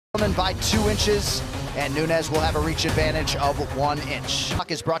Better by 2 inches, and Nunes will have a reach advantage of 1 inch.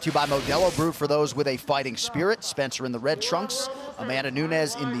 Talk is brought to you by Modelo, brewed for those with a fighting spirit. Spencer in the red trunks, Amanda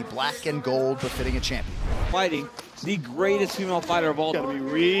Nunes in the black and gold, befitting a champion. Fighting the greatest female fighter of all. Got to be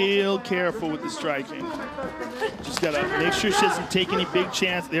real careful with the striking. Just got to make sure she doesn't take any big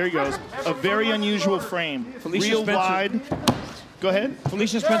chance. There he goes. A very unusual frame. Felicia real Spencer. Wide. Go ahead.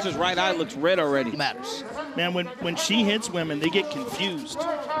 Felicia Spencer's right eye looks red already. Matters. Man, when she hits women, they get confused.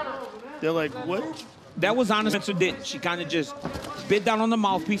 They're like, what? That was honest. Spencer didn't. She kind of just bit down on the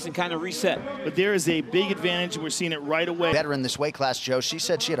mouthpiece and kind of reset. But there is a big advantage, and we're seeing it right away. Better in this weight class, Joe. She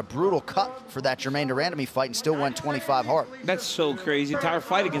said she had a brutal cut for that Germaine de Randamie fight and still went 25 hard. That's so crazy. Entire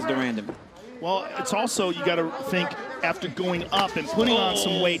fight against de Randamie. Well, it's also, you got to think, after going up and putting on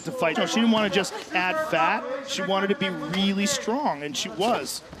some weight to fight. No, she didn't want to just add fat. She wanted to be really strong, and she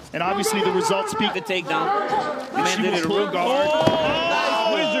was. And obviously the results speak. The takedown. Man did it a real guard.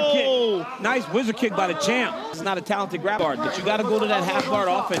 Nice whizzer kick. Nice whizzer kick by the champ. It's not a talented grab guard, but you got to go to that half guard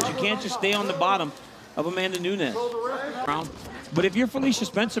offense. You can't just stay on the bottom of Amanda Nunes. But if you're Felicia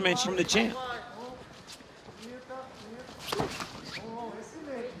Spencer, man, she's the champ.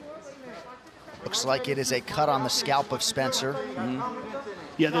 Looks like it is a cut on the scalp of Spencer.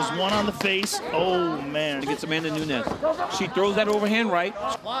 Yeah, there's one on the face. Oh, man. Against Amanda Nunes. She throws that overhand right.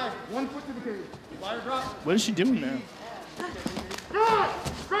 What is she doing there?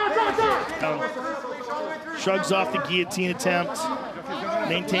 Shrugs off the guillotine attempt.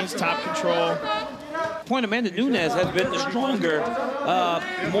 Maintains top control. Point, Amanda Nunes has been the stronger,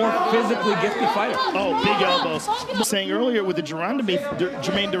 more physically gifted fighter. Oh, big elbows. I was saying earlier with the Germaine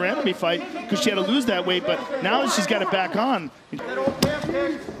de Randamie fight, because she had to lose that weight, but now that she's got it back on.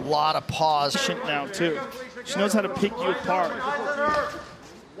 A lot of pause. Now, too. She knows how to pick you apart.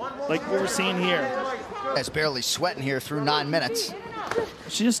 Like what we're seeing here. Is barely sweating here through 9 minutes.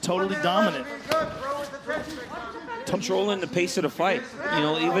 She's just totally dominant. Controlling the pace of the fight. You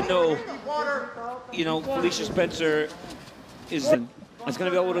know, even though, you know, Felicia Spencer is going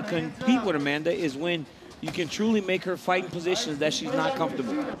to be able to compete with Amanda is when you can truly make her fight in positions that she's not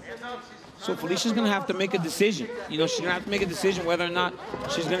comfortable. So Felicia's going to have to make a decision. You know, she's going to have to make a decision whether or not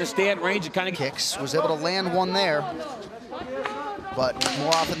she's going to stay at range and kind of kicks. Was able to land one there. But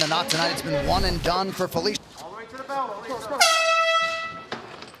more often than not tonight, it's been one and done for Felicia.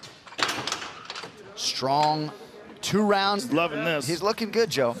 Strong 2 rounds. Loving this. He's looking good,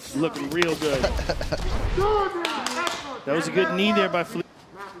 Joe. Looking real good. That was a good knee there by Felicia.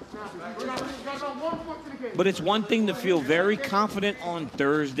 But it's one thing to feel very confident on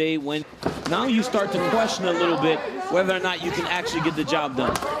Thursday when now you start to question a little bit whether or not you can actually get the job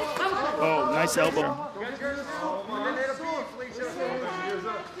done. Oh, nice elbow.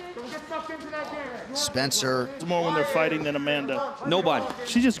 Spencer. More when they're fighting than Amanda. Nobody.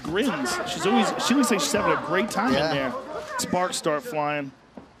 She just grins. She looks like she's having a great time in there. Sparks start flying.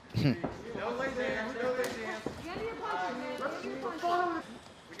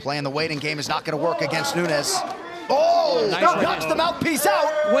 Playing the waiting game is not going to work against Nunes. Oh, nice knocks the mouthpiece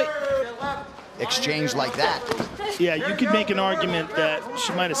out. Wait. Exchange like that. Yeah, you could make an argument that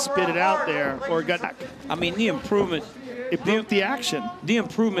she might have spit it out there or got back. I mean, the improvement. It broke the action. The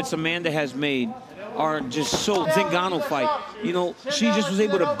improvements Amanda has made are just so Zingano fight. You know, she just was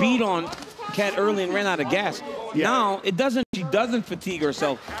able to beat on Kat early and ran out of gas. Yeah. Now, she doesn't fatigue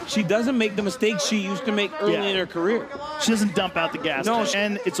herself. She doesn't make the mistakes she used to make early in her career. She doesn't dump out the gas. No,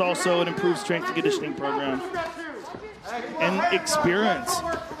 and it's also an improved strength and conditioning program. And experience.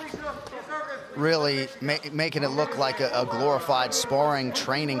 Really making it look like a glorified sparring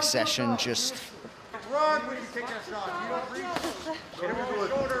training session. Just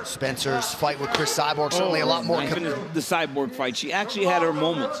Spencer's fight with Chris Cyborg, certainly a lot more. The Cyborg fight, she actually had her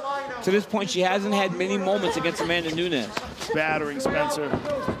moments. To this point, she hasn't had many moments against Amanda Nunes. Battering Spencer.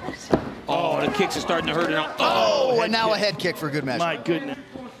 Oh, the kicks are starting to hurt her now. Oh, and now a head kick for good measure. My goodness.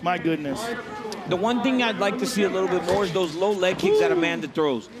 My goodness. The one thing I'd like to see a little bit more is those low leg kicks that Amanda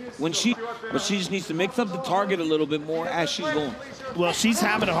throws. But she just needs to mix up the target a little bit more as she's going. Well, she's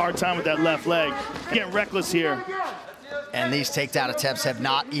having a hard time with that left leg. Getting reckless here. And these takedown attempts have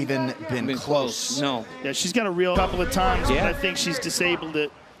not even been close. No. Yeah, she's got a real couple of times, but I think she's disabled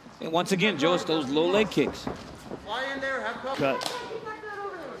it. And once again, Joe, it's those low leg kicks. Cut.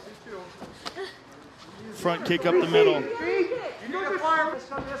 Front kick up the middle.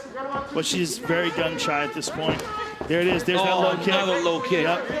 But she's very gun shy at this point. There it is. There's that low kick. Another low kick.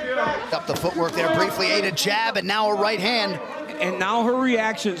 Yep. Up the footwork there briefly. Ate a jab and now a right hand. And now her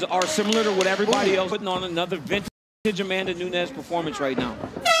reactions are similar to what everybody else putting on another vintage Amanda Nunes performance right now.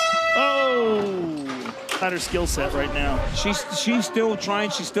 Oh! At her skill set right now. She's still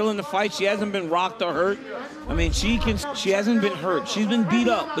trying. She's still in the fight. She hasn't been rocked or hurt. I mean, she hasn't been hurt. She's been beat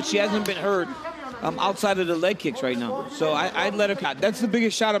up, but she hasn't been hurt outside of the leg kicks right now. So I'd let her. That's the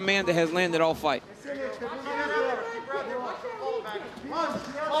biggest shot Amanda has landed all fight.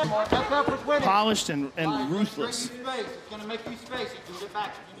 Polished and ruthless.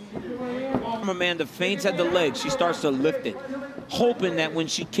 Amanda feints at the leg. She starts to lift it, hoping that when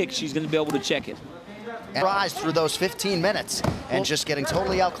she kicks, she's going to be able to check it. Rise through those 15 minutes and just getting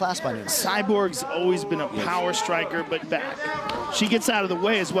totally outclassed by Nunes. Cyborg's always been a power striker, but back. She gets out of the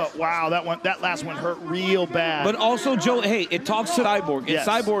way as well. Wow, that last one hurt real bad. But also, Joe, hey, it talks to Cyborg. And yes.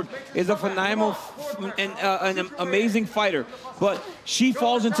 Cyborg is a phenomenal and an amazing fighter. But she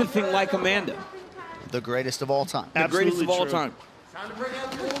falls into a thing like Amanda. The greatest of all time. The greatest of all time.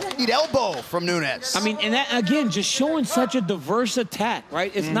 Neat elbow from Nunes. I mean, and that, again, just showing such a diverse attack,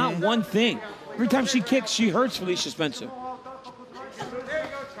 right? It's not one thing. Every time she kicks, she hurts Felicia Spencer.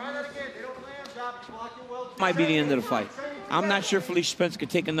 Might be the end of the fight. I'm not sure Felicia Spencer could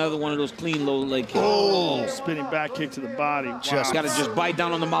take another one of those clean low leg kicks. Oh, spinning back kick to the body. Wow. Got to just bite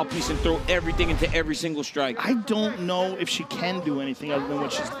down on the mouthpiece and throw everything into every single strike. I don't know if she can do anything other than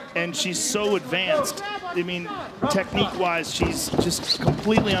what she's... And she's so advanced. I mean, technique-wise, she's just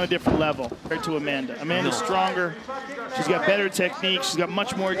completely on a different level compared to Amanda. Amanda's stronger. She's got better technique. She's got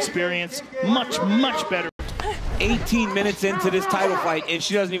much more experience. Much, much better. 18 minutes into this title fight, and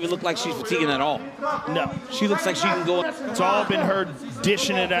she doesn't even look like she's fatiguing at all. No. She looks like she can go. It's all been her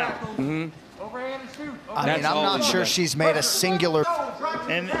dishing it out. I mean, I'm not sure she's made a singular...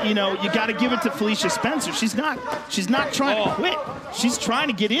 And, you know, you got to give it to Felicia Spencer. She's not trying to quit. She's trying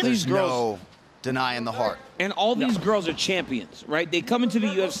to get in. There's no denying the heart. And all these girls are champions, right? They come into the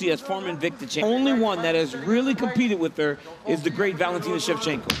UFC as former Invicta champions. The only one that has really competed with her is the great Valentina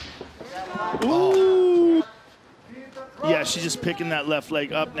Shevchenko. Ooh. Yeah, she's just picking that left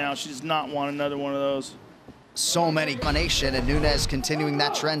leg up now. She does not want another one of those. So many combination, and Nunes continuing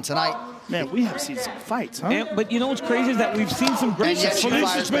that trend tonight. Man, we have seen some fights, huh? But you know what's crazy is that we've seen some great...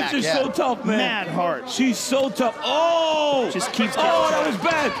 Felicia Spencer's so tough, man. Mad hard. She's so tough. Oh! Just keeps that was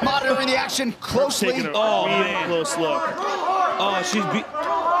bad. Monitoring the action closely. Taking a real close look. Oh, she's beat...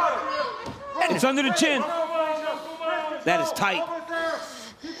 It's under the chin. That is tight.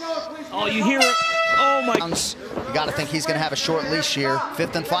 Oh, you hear it? Oh, my... You got to think he's going to have a short leash here.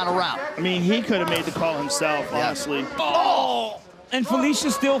 5th and final round. I mean, he could have made the call himself, honestly. Oh! And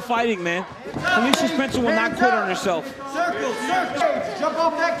Felicia's still fighting, man. Felicia Spencer will not quit on herself. Circle, circle. Jump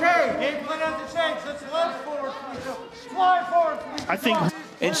off that cage. Game plan has to change. Let's lunge forward, Felicia. Slide forward, Felicia. I think...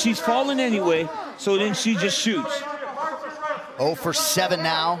 And she's falling anyway, so then she just shoots. 0 for 7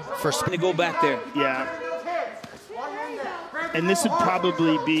 now. For to go back there. Yeah. And this would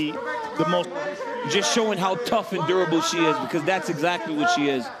probably be the most... Just showing how tough and durable she is, because that's exactly what she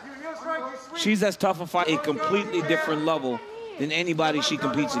is. She's as tough a fight, a completely different level than anybody she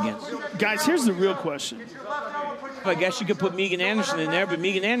competes against. Guys, here's the real question. I guess you could put Megan Anderson in there, but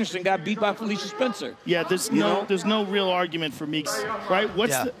Megan Anderson got beat by Felicia Spencer. Yeah, there's no real argument for Meeks, right?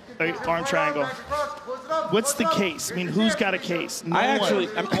 What's the arm triangle? What's the case? I mean, who's got a case? No I'm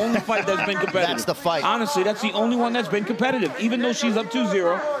the only fight that's been competitive. That's the fight. Honestly, that's the only one that's been competitive. Even though she's up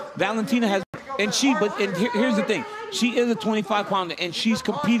 2-0, Valentina has, and here's the thing. She is a 25-pounder, and she's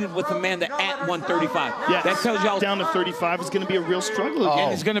competed with Amanda at 135. Yeah, that tells y'all down to 35 is going to be a real struggle again.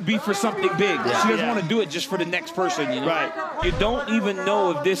 And it's going to be for something big. Yeah. She doesn't want to do it just for the next person, you know? Right. You don't even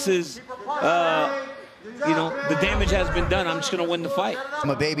know if this is, you know, the damage has been done. I'm just going to win the fight. I'm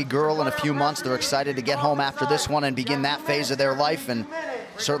a baby girl in a few months. They're excited to get home after this one and begin that phase of their life, and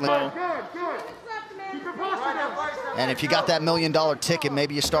certainly... And if you got that $1 million ticket,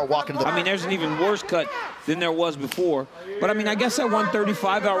 maybe you start walking to the... I mean, there's an even worse cut than there was before. But, I mean, I guess at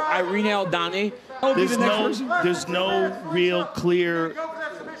 135, Irene Aldana... There's no real clear,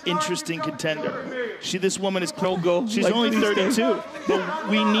 interesting contender. This woman is no-go. She's like only 32. But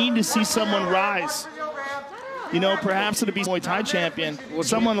we need to see someone rise. You know, perhaps it'll be Muay Thai champion,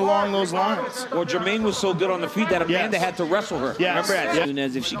 someone along those lines. Or Jermaine was so good on the feet that Amanda had to wrestle her. Yes. Remember that,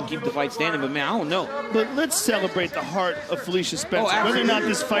 Nunes, if she can keep the fight standing. But, man, I don't know. But let's celebrate the heart of Felicia Spencer. Whether or not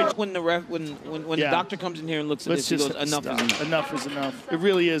this fight... When the doctor comes in here and looks at this, he goes, enough is enough. Enough is enough. It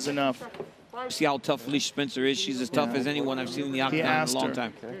really is enough. See how tough Felicia Spencer is. She's as tough as anyone I've seen in the octagon in a long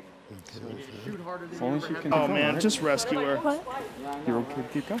time. Oh, man, just rescue her. You're okay to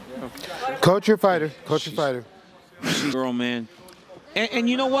keep going? Coach your fighter. Coach your fighter. Girl, man. And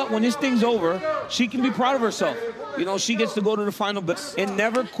you know what? When this thing's over, she can be proud of herself. You know, she gets to go to the final and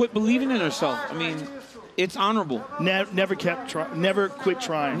never quit believing in herself. I mean, It's honorable. Never quit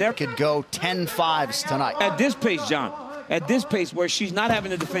trying. Never could go 10 5s tonight. At this pace, John. At this pace, where she's not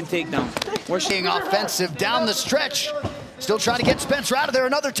having to defend takedowns. We're seeing offensive down the stretch. Still trying to get Spencer out of there.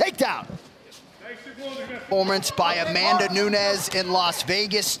 Another takedown. Performance by Amanda Nunes in Las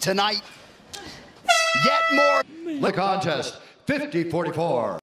Vegas tonight. Yet more. The contest, 50-44.